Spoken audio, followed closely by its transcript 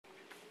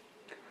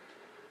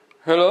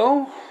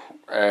Hello,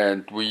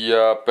 and we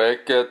are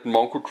back at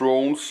Mongo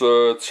Drones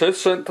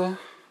test center.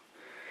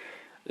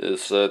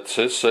 It's a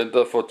test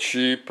center for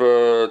cheap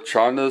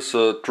Chinese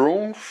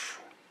drones.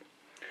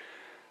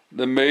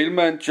 The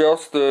mailman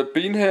just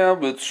been here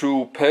with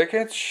 2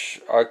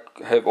 packages. I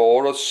have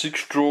ordered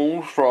 6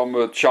 drones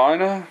from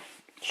China,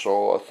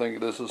 so I think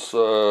this is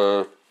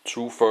 2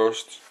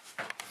 first.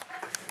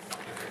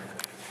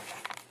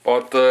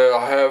 But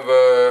I have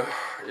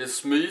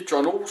it's me,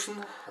 John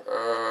Olsen,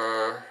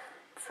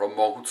 from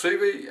Mongo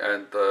TV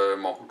and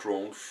Mongo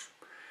Drones.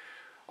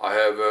 I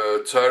have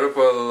a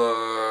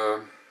terrible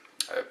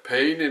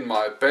pain in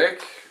my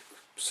back,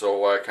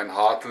 so I can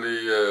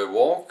hardly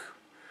walk.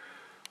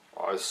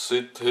 I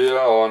sit here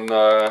on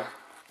a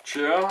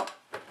chair.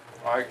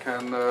 I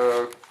can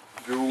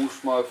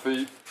use my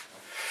feet,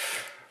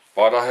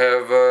 but I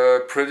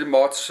have pretty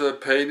much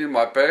pain in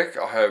my back.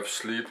 I have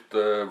slept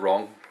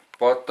wrong,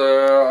 but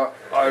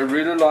I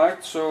really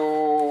like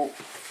to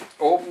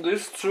open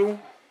this too,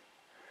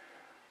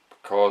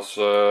 because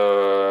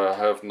I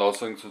have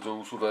nothing to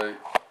do today.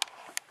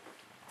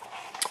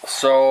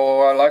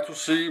 So I like to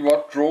see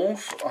what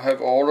drones. I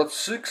have ordered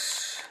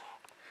 6.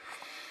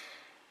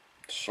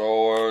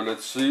 So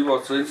let's see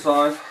what's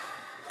inside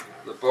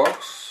the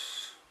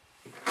box.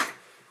 And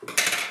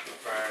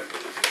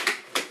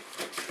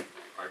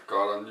I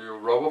got a new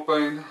rubber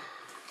band.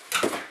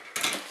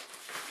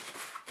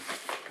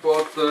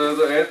 But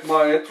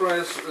my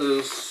address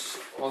is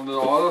on the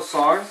other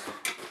side.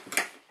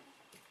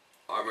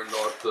 I will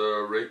not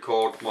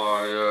record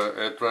my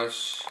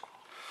address,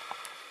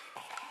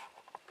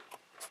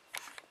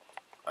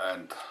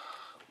 and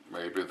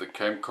maybe the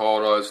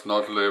camcorder is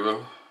not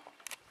level,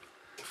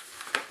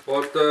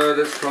 but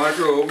let's try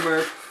to open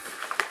it.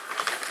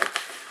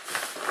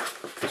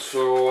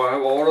 So I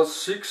have ordered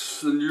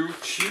 6 new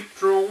cheap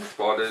drones,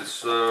 but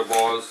it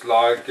was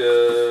like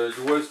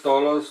US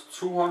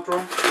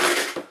 $200,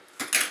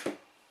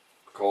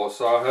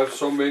 because I have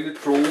so many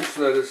drones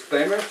that is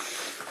damaged.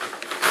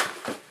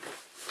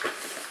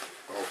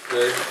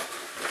 Okay.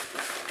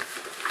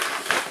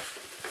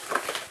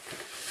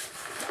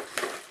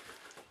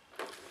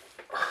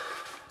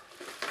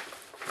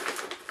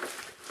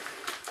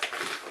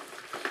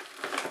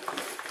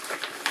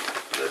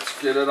 Let's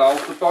get it out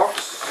of the box.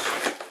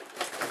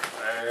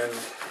 And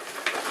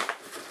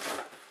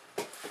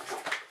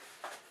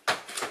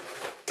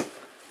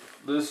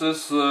this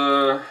is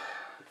the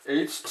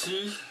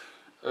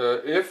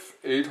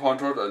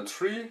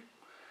F803.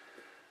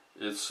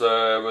 It's with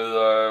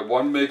a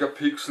 1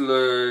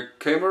 megapixel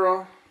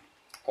camera,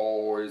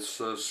 or it's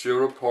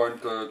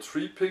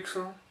 0.3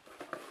 pixel.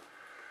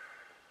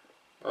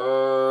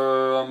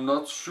 I'm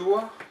not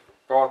sure,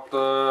 but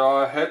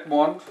I had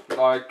one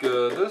like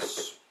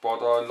this,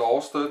 but I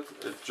lost it.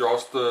 It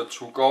just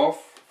took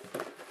off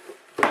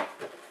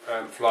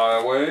and fly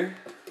away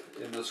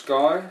in the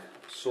sky.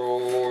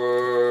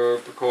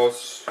 So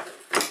because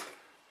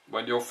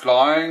when you're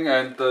flying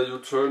and you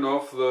turn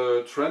off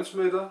the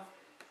transmitter,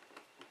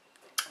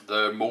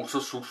 the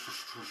motor should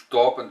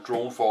stop and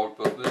drone fall,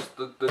 but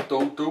they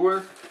don't do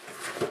it.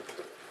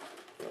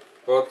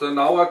 But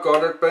now I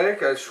got it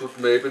back. I should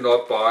maybe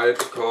not buy it,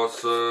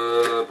 because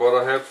but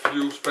I have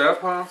few spare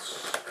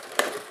parts.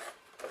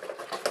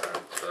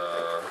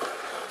 And,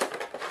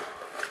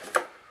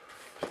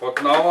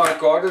 but now I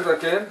got it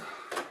again.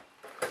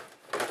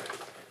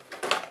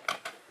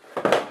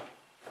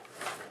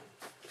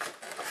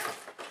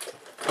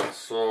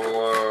 So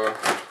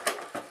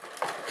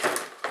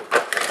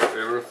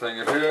everything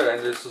in here,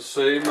 and it's the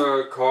same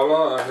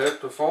color I had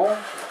before.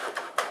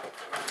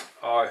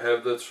 I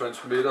have the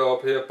transmitter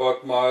up here,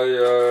 but I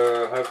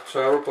have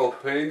terrible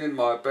pain in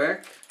my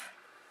back,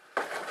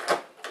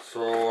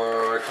 so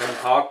I can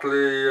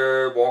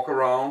hardly walk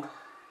around.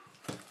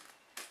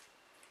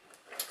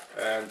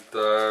 And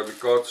we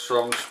got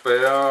some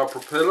spare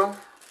propeller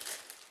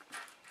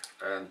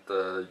and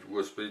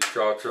USB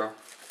charger.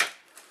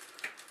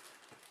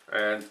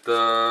 And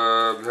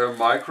we have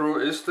micro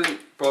SD,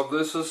 but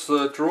this is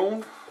the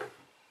drone.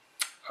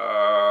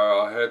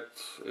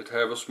 It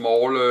have a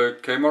small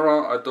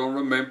camera. I don't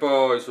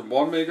remember, is it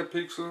 1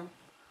 megapixel?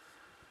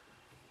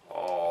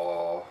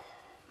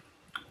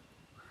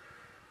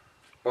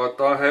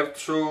 But I have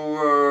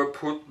to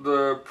put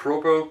the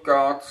propel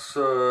guards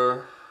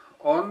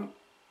on.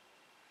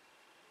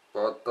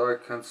 But I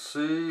can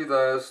see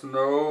there's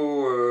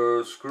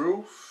no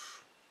screws.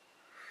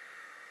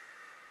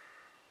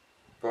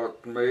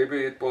 But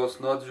maybe it was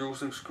not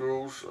using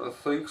screws, I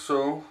think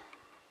so.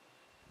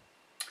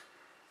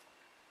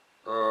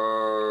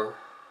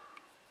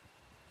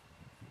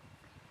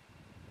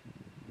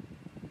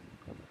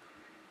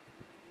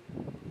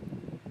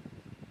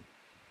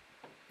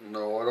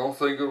 No, I don't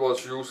think it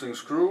was using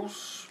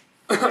screws.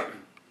 But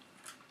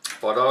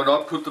I will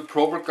not put the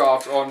propel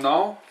guards on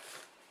now.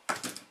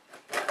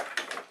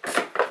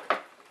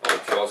 I'll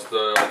just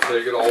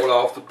take it all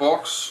out of the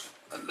box,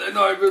 and then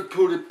I will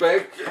put it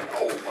back.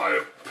 Oh,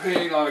 my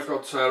pain, I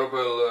got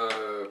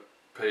terrible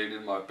pain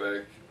in my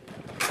back.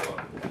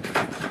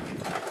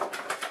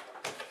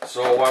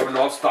 so I will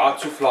not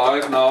start to fly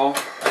it now.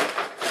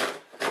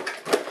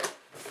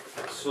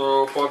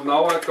 So, but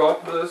now I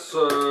got this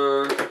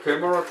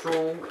camera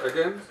drone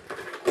again.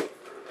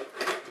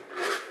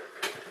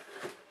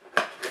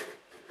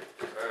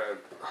 And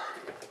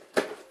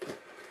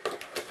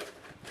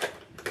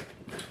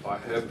I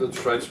have the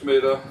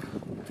transmitter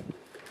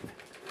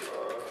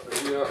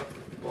here,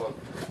 but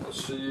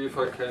let's see if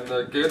I can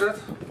get it.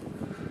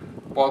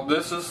 But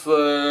this is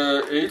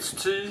the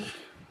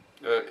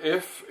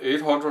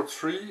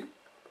F803.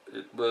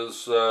 It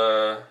was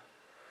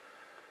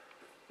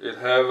it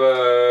have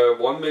a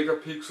 1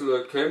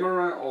 megapixel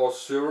camera or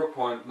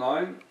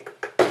 0.9.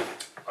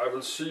 I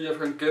will see if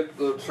I can get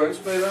the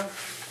transmitter.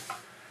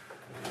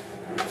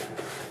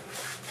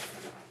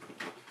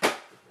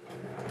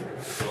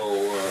 So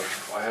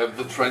I have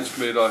the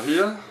transmitter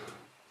here.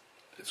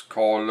 It's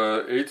called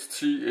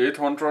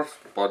HT800,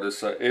 but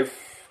it's a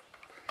F.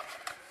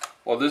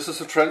 Well, this is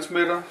a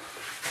transmitter,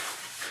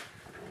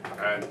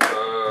 and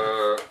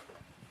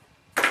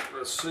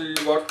let's see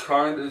what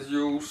kind is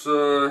used.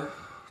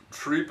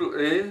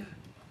 AAA.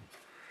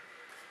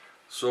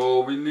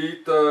 So we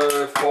need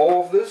 4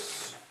 of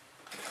this,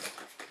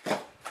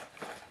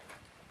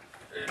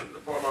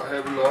 but I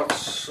have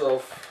lots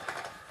of.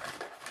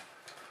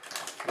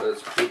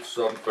 Let's put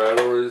some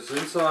batteries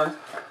inside.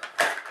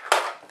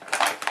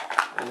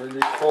 And we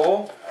need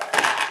 4.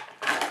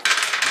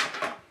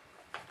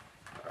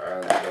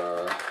 And I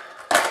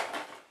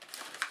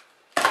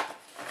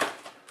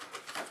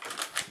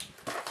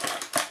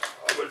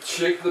will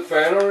check the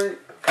battery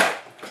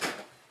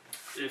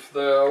if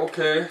they're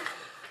okay.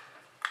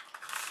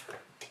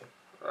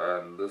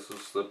 And this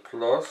is the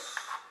plus.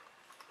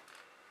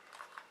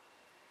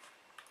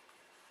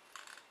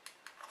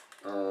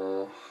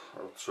 I'll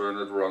turn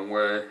it wrong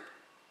way.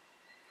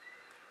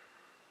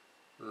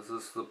 This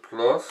is the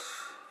plus.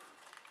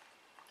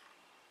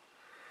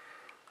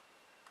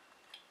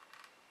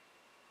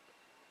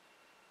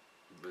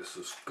 This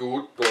is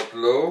good but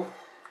low.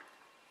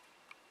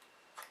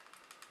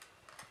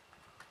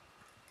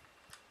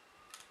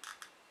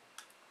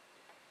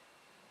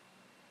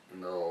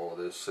 No,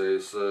 this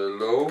says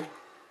low.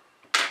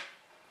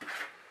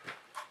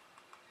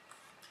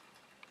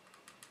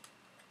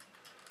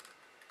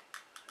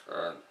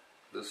 And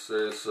this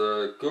says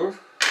good.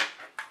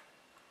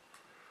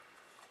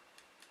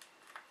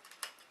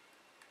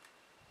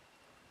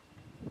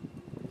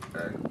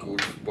 And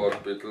good but a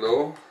bit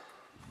low.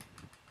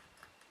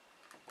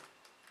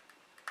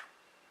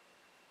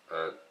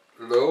 And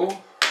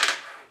low.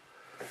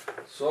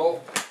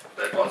 So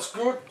that was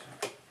good.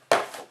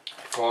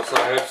 Because I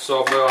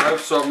have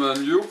some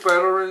new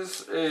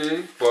batteries,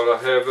 but I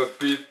have a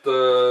bit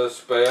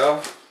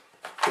spare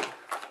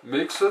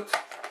mixed,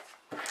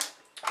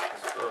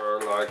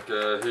 like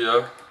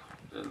here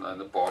in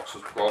the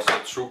boxes, because I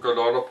took a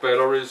lot of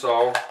batteries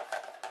out.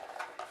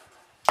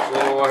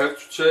 So I have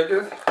to check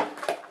it.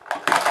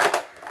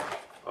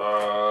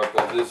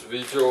 But this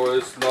video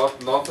is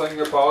nothing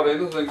about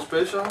anything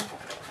special.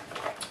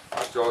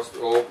 I just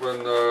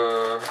open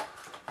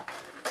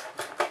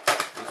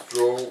this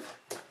drawer.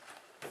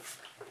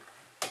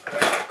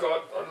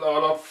 Got a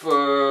lot of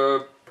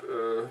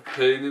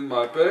pain in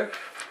my back,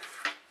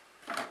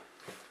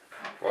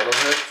 but I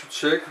have to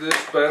check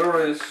these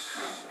batteries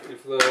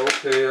if they're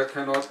okay. I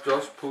cannot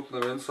just put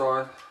them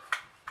inside.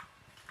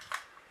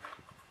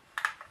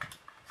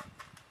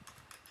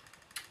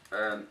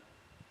 And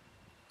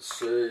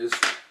say it's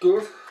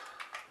good.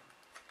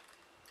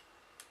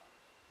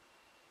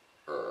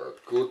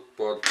 Good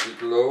but a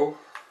bit low.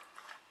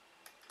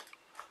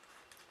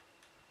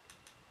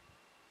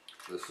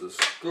 This is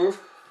good.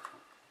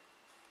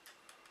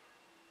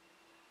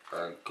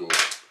 And good.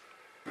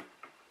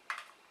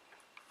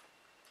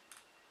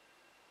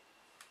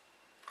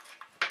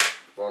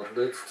 But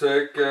let's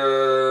take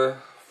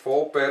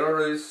 4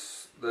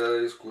 batteries. That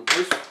is good.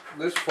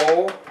 This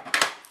 4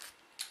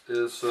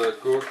 is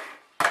good.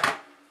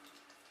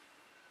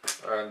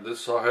 And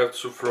this I have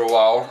to throw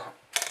out.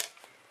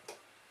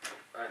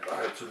 And I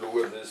have to look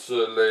at this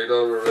later,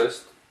 the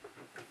rest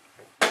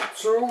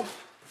too.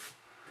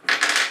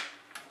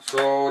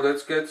 So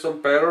let's get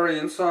some battery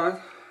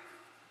inside.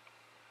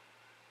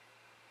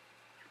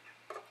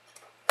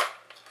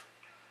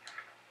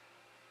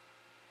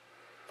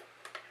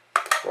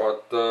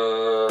 But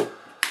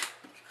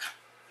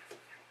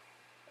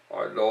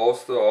I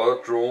lost the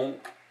other drone,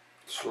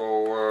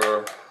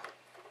 so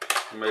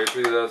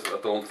maybe I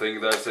don't think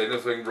there's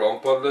anything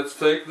wrong. But let's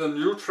take the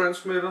new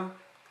transmitter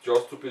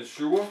just to be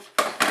sure.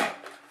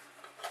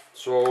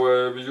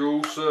 So we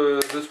use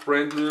this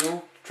brand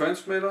new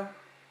transmitter.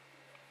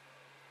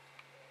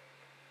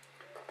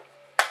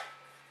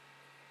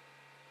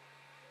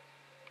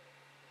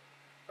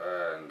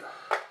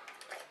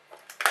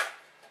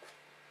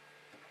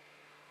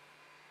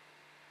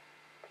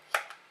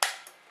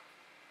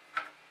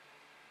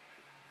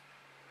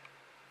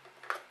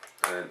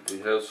 And we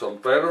have some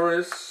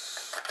batteries.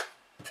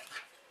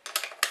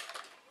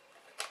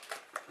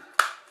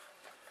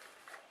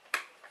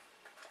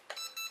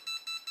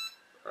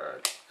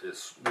 And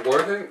it's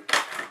working.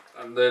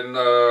 And then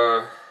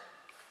I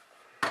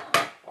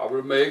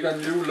will make a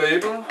new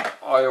label.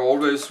 I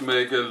always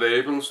make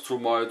labels to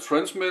my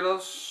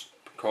transmitters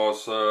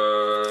because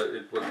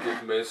it will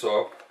get messed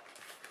up.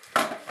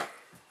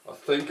 I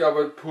think I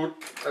will put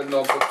a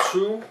number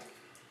 2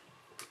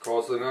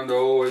 because then I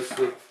know it's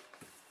the.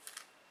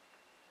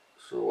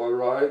 So I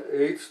write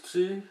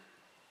HT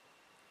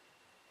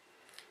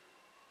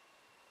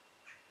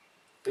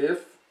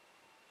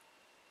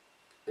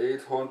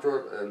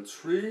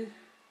F803C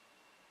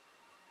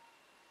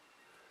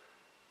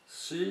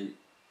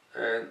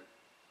and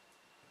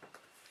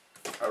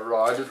I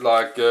write it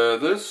like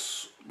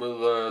this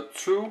with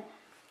 2.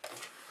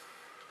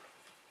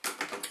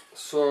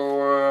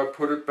 So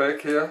put it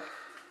back here.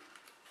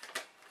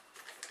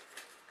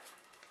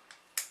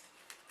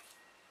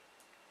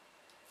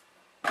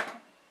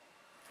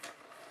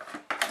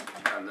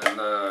 And then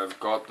I've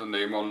got the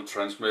name on the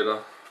transmitter.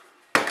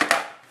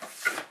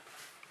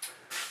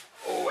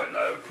 Oh, and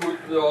I'll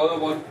put the other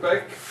one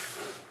back.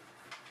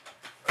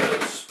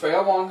 A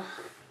spare one.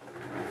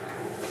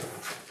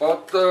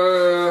 But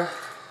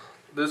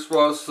this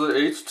was the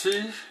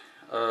HT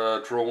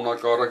drone I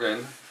got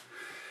again.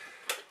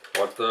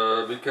 But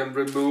we can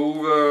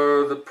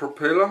remove the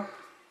propeller.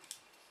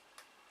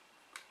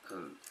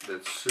 And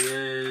let's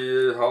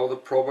see how the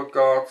proper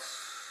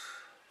guards.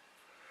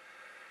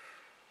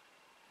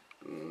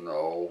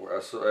 No,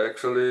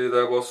 actually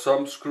there was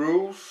some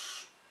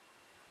screws.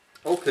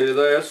 Okay,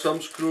 there are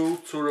some screws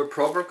to the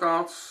proper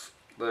guards.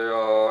 They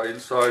are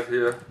inside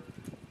here.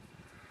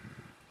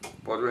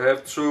 But we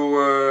have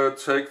to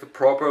take the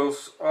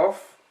propellers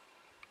off.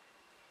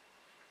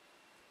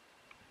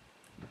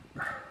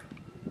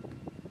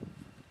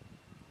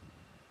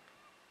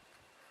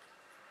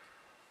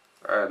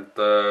 And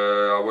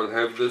I will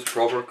have this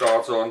proper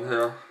guards on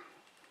here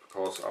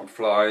because I'm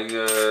flying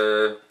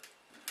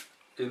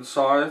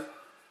inside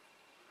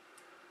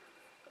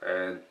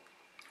and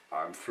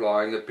I'm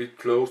flying a bit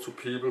close to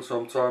people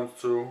sometimes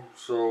too,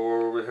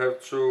 so we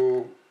have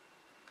to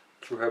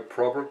have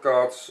proper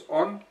guards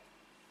on.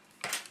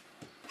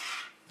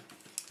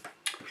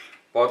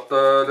 But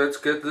let's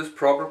get this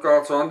proper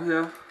guards on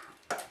here.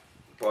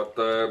 But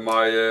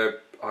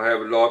I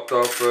have a lot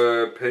of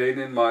pain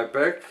in my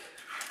back,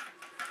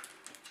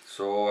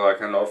 so I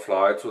cannot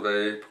fly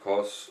today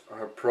because I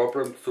have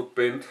problems to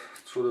bend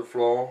to the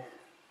floor.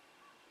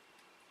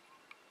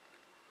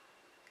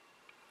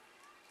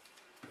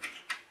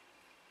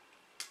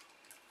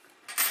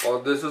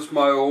 But this is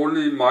my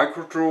only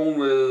micro drone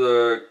with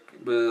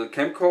a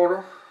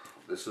camcorder.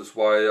 This is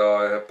why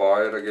I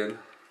buy it again.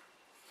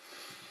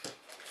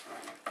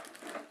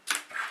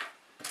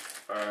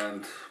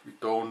 And we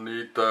don't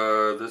need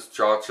this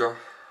charger.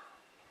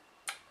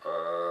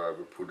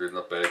 We'll put it in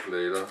the bag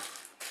later.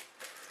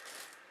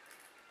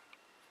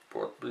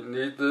 But we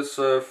need this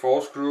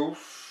 4 screws.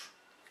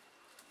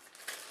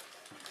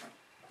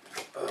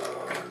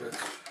 Let's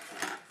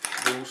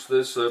use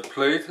this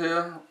plate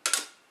here.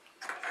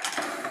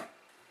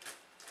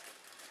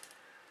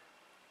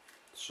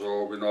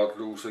 So we're not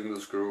losing the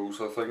screws.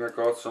 I think I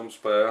got some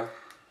spare.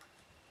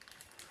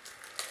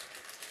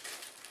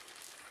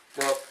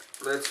 But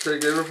let's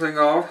take everything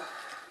out.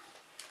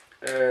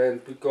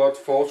 And we got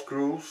 4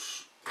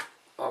 screws.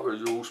 I will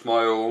use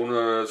my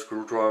own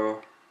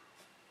screwdriver.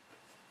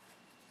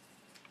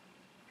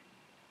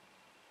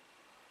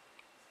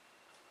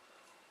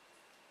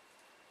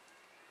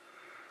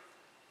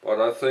 But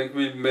I think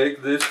we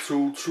make this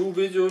to 2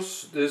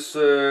 videos. This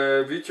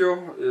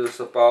video is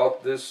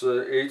about this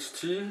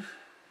HT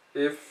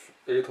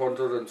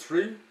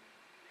F803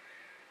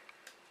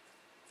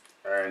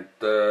 and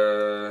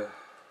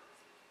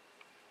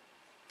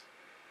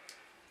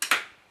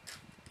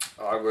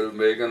I will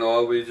make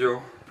another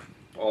video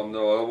on the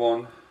other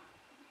one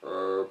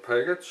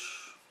package.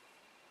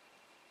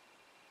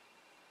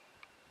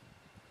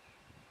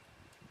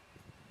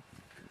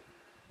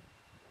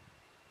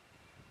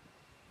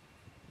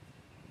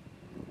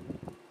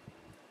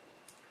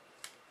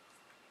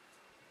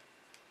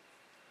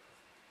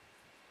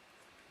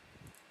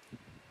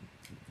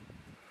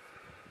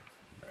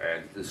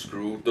 And the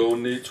screw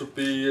don't need to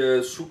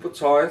be super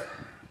tight.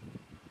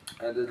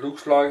 And it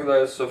looks like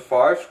there's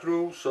 5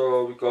 screws,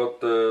 so we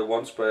got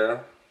 1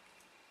 spare.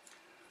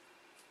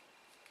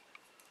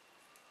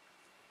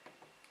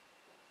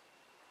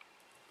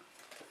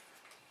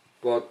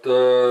 But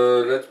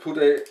let's put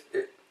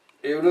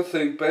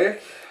everything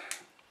back.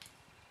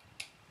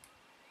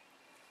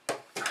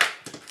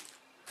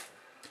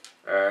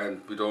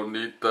 And we don't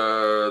need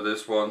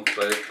this one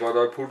back, but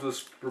I put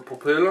this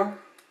propeller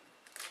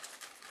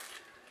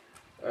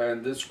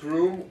and this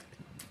screw,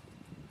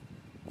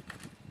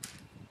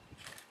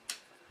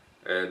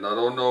 and I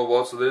don't know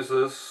what this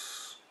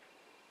is.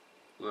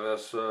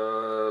 There's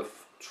 2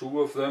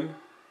 of them.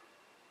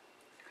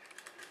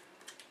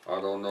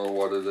 I don't know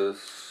what it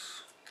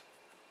is.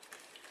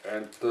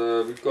 And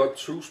we got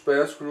 2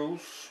 spare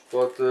screws,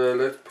 but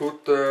let's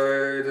put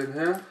it in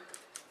here.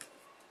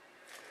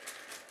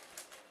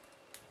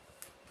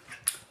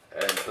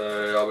 And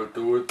I will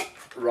do it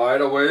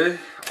right away.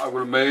 I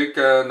will make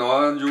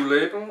another new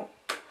label,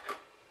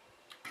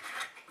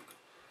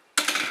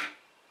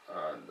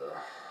 and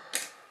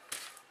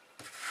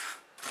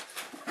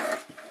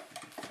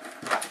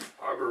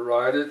I will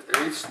write it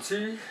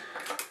HT.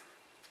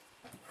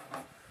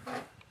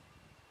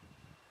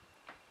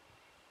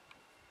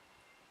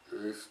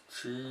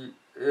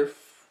 HTF,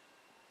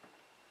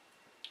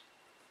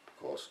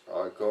 because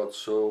I got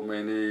so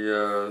many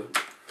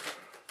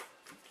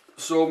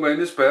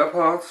spare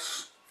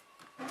parts.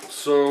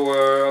 So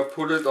I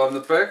put it on the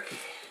back,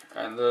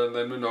 and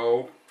then we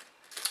know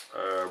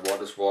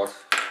what is what.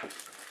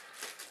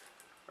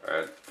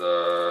 And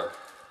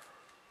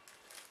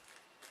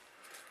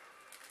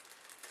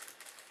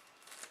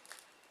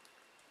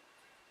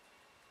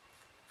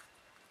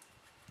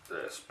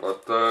yes,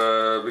 but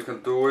we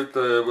can do it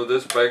with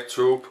this back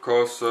too,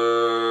 because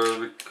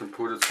we can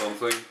put it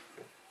something.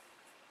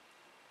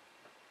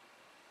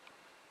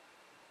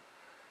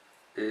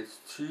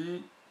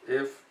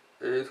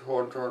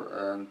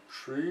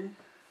 F803C.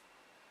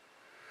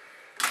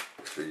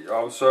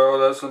 I'm sorry,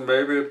 that's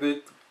maybe a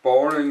bit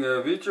boring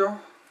video.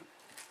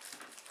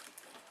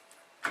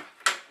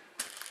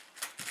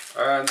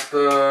 And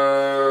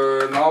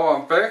now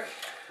I'm back.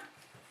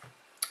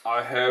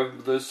 I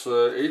have this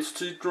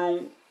HT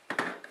drone,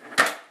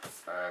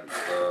 and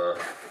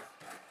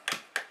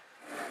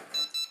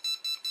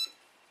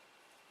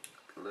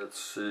let's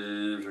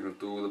see if you can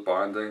do the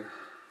binding.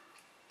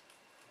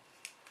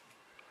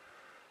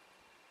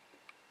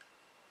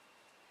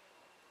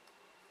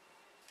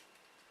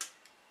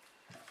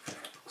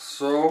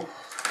 So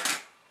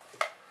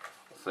I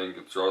think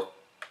it just,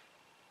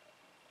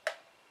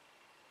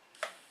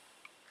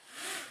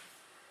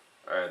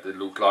 and it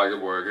looked like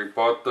it working,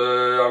 but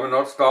I will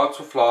not start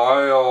to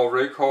fly or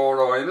record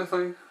or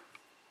anything.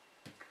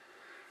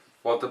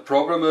 But the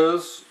problem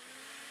is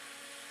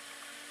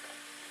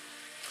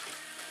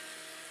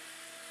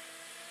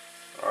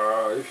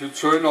if you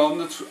turn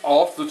on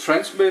off the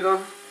transmitter,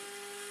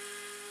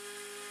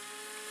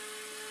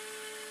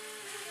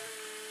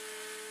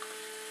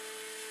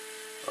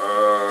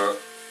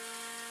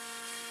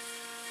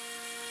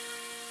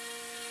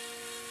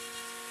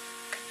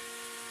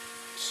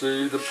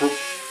 see the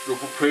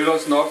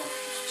propeller's not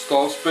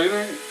stop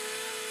spinning,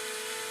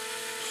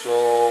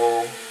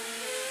 so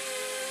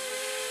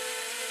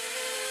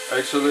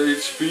actually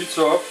it speeds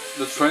up,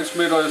 the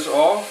transmitter is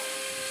off,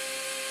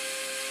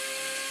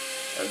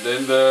 and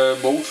then the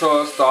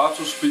motor starts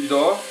to speed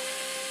up.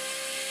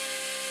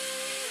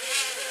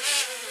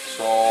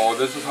 So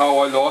this is how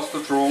I lost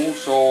the drone,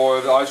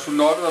 so I should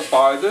not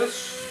buy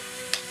this.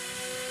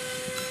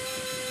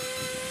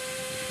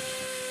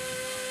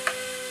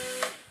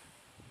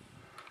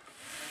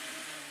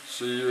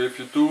 See, if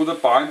you do the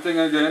binding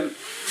again,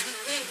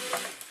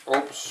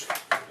 oops,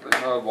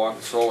 then I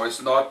want, so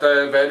it's not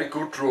a very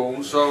good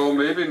drone, so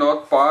maybe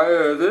not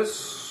buy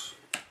this.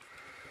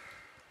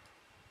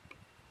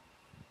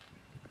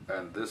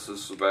 And this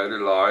is very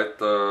light,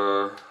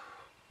 the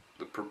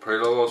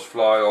propeller was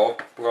fly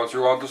off, because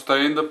you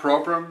understand the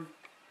problem.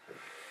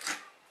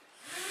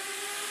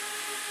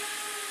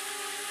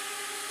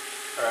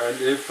 And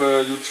if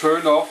you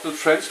turn off the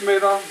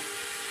transmitter,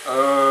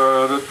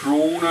 the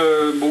drone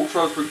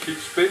motors will keep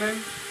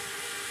spinning.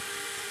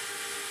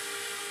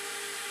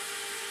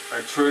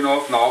 I turn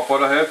off now,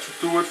 but I have to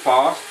do it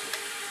fast.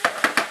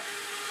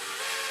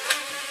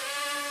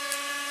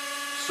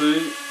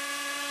 See,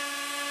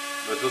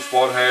 this is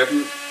what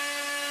happened.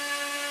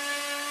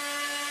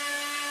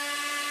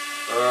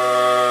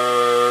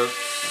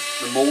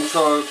 The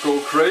motor go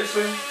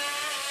crazy.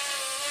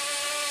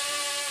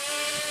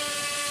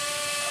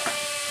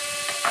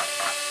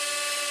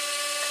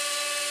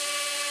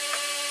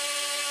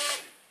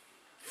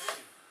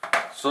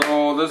 So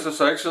this is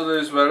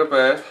actually very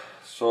bad.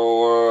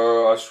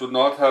 So I should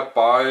not have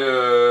buy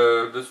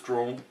this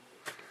drone,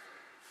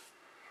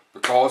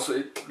 because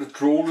the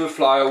drone will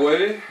fly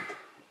away.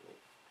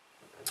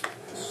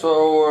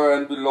 So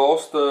and we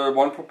lost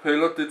one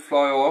propeller did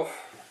fly off.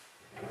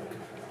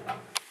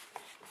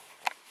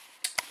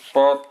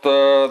 But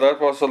that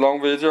was a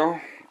long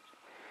video.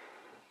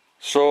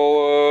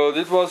 So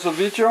this was a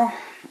video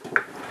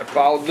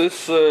about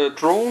this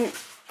drone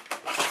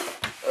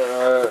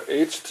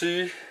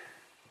HT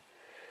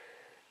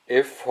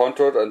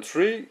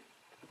F803,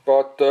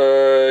 but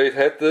it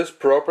had these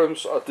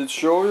problems I did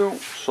show you,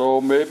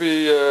 so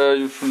maybe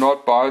you should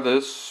not buy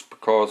this,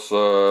 because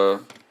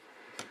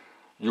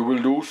you will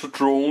lose the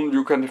drone.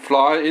 You can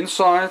fly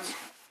inside,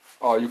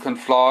 or you can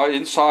fly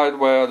inside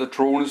where the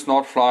drone is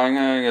not flying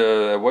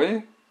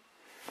away.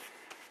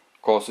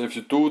 Because if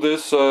you do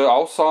this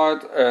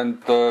outside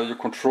and your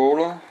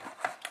controller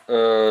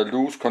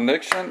lose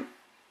connection,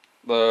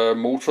 the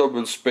motor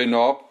will spin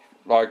up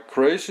like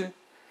crazy,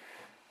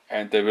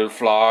 and they will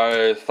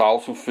fly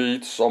 1,000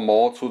 feet or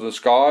more to the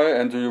sky,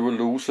 and you will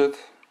lose it.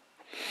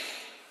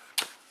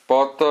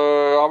 But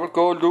I will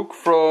go look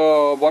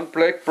for one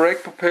black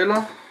brake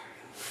propeller.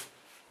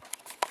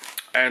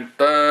 And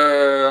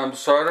I'm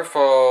sorry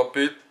for a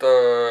bit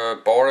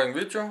boring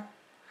video,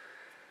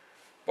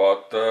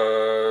 but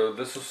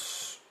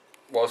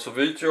was a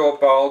video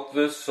about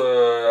this.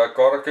 I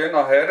got again,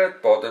 I had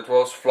it, but it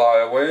was fly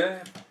away,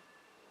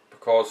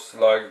 because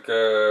like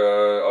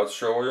I'll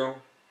show you.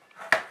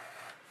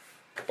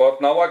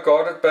 But now I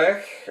got it back,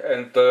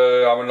 and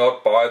I will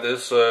not buy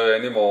this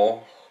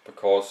anymore,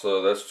 because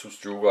that's too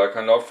stupid. I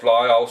cannot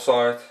fly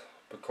outside,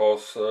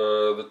 because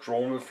the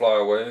drone will fly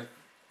away.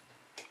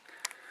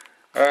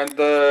 And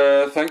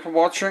thanks for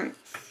watching,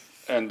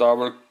 and I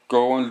will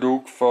go and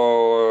look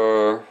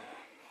for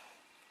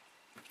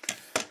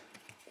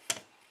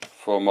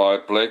my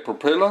black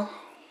propeller.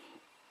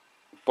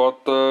 But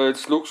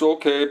it looks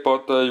okay,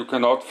 but you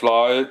cannot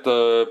fly it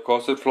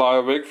because it fly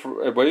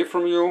away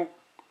from you.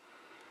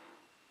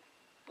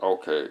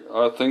 Okay,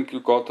 I think you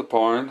got the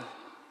point.